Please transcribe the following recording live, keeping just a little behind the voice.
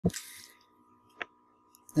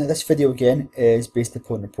Now this video again is based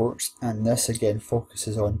upon reports, and this again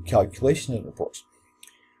focuses on calculation of reports.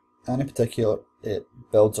 And in particular it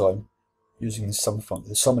builds on using the sum function,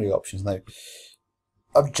 the summary options. Now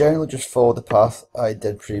I've generally just followed the path I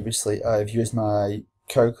did previously. I've used my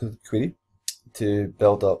calculated query to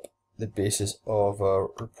build up the basis of a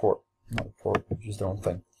report. Not report, I've used the wrong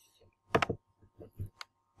thing.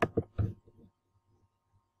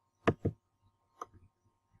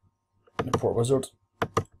 Report wizard.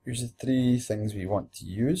 Here's the three things we want to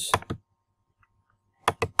use.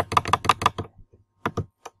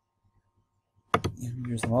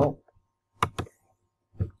 Use them all.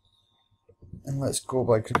 And let's go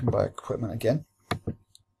by grouping by equipment again.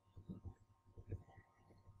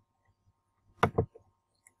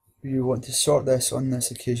 We want to sort this on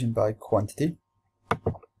this occasion by quantity.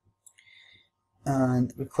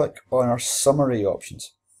 And we click on our summary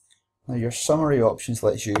options. Now your summary options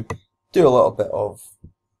lets you do a little bit of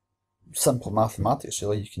simple mathematics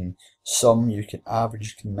really. You can sum, you can average,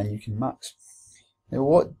 you can min, you can max. Now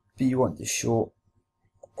what do you want to show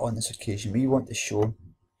on this occasion? We want to show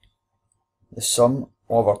the sum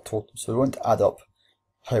of our total. So we want to add up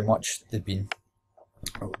how much they've been,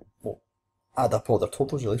 well, add up all their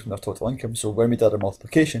totals really from their total income. So when we do our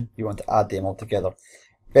multiplication, you want to add them all together.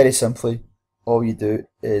 Very simply, all you do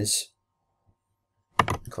is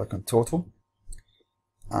click on total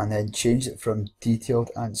and then change it from detailed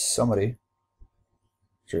and summary.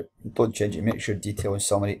 So don't change it, make sure detail and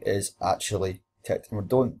summary is actually ticked. And we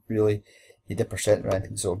don't really need a percent or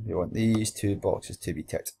anything, so you want these two boxes to be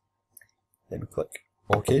ticked. Then we click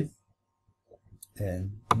OK.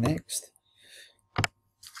 Then next.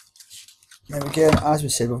 Now again, as we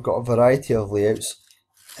said, we've got a variety of layouts.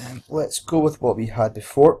 Let's go with what we had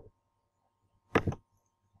before.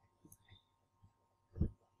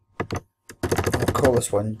 I'll call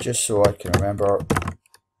this one just so I can remember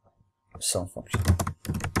sum function.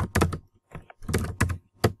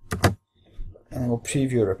 And we'll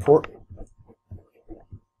preview a report.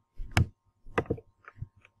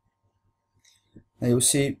 Now you'll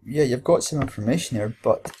see, yeah, you've got some information here,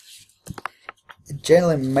 but it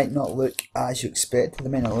generally might not look as you expected. It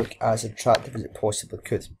might not look as attractive as it possibly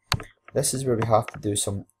could. This is where we have to do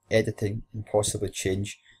some editing and possibly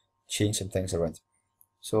change some things around.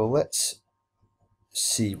 So let's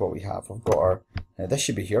see what we have. We've got our, now this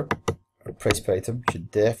should be here. Our price per item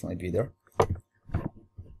should definitely be there.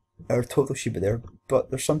 Our total should be there,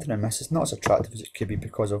 but there's something I missed. It's not as attractive as it could be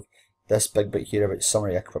because of this big bit here about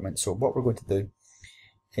summary equipment. So what we're going to do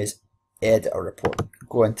is edit our report.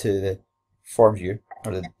 Go into the form view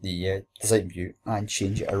or the design view and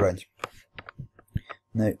change it around.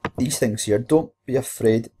 Now these things here, don't be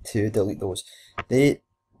afraid to delete those. They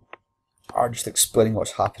are just explaining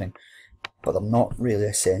what's happening, but they're not really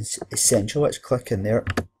essential. Let's click in there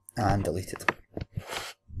and delete it.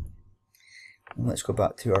 And let's go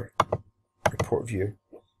back to our report view,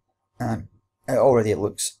 and already it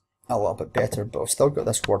looks a little bit better, but I've still got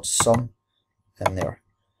this word sum in there.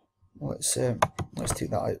 Let's take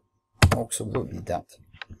that out. Also, we don't need that.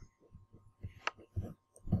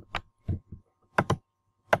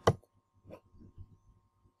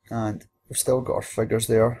 And we've still got our figures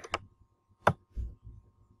there.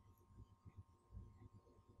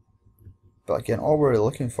 But again, all we're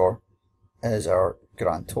looking for is our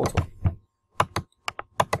grand total.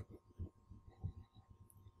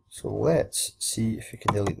 So let's see if we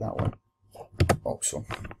can delete that one also.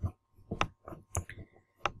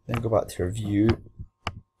 Then go back to our view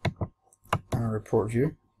and our report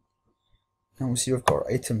view, and we'll see we've got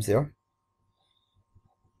our items there.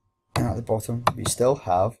 And at the bottom we still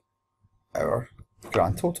have our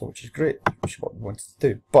grand total, which is great, which is what we wanted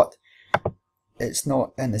to do. But it's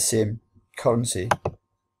not in the same currency,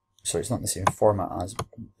 sorry, it's not in the same format as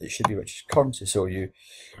it should be, which is currency. So you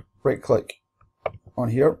right click on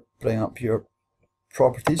here, bring up your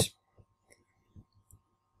properties.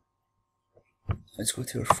 Let's go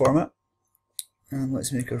to our format and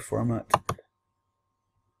let's make our format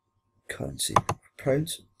currency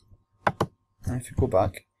pounds. And if you go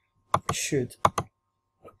back, it should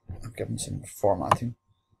have given some formatting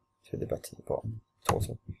to the bit at the bottom,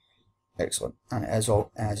 total. Excellent, and it is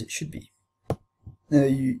all as it should be. Now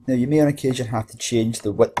you may on occasion have to change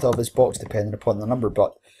the width of this box depending upon the number,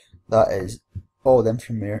 but that is all the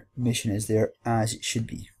information is there as it should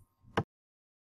be.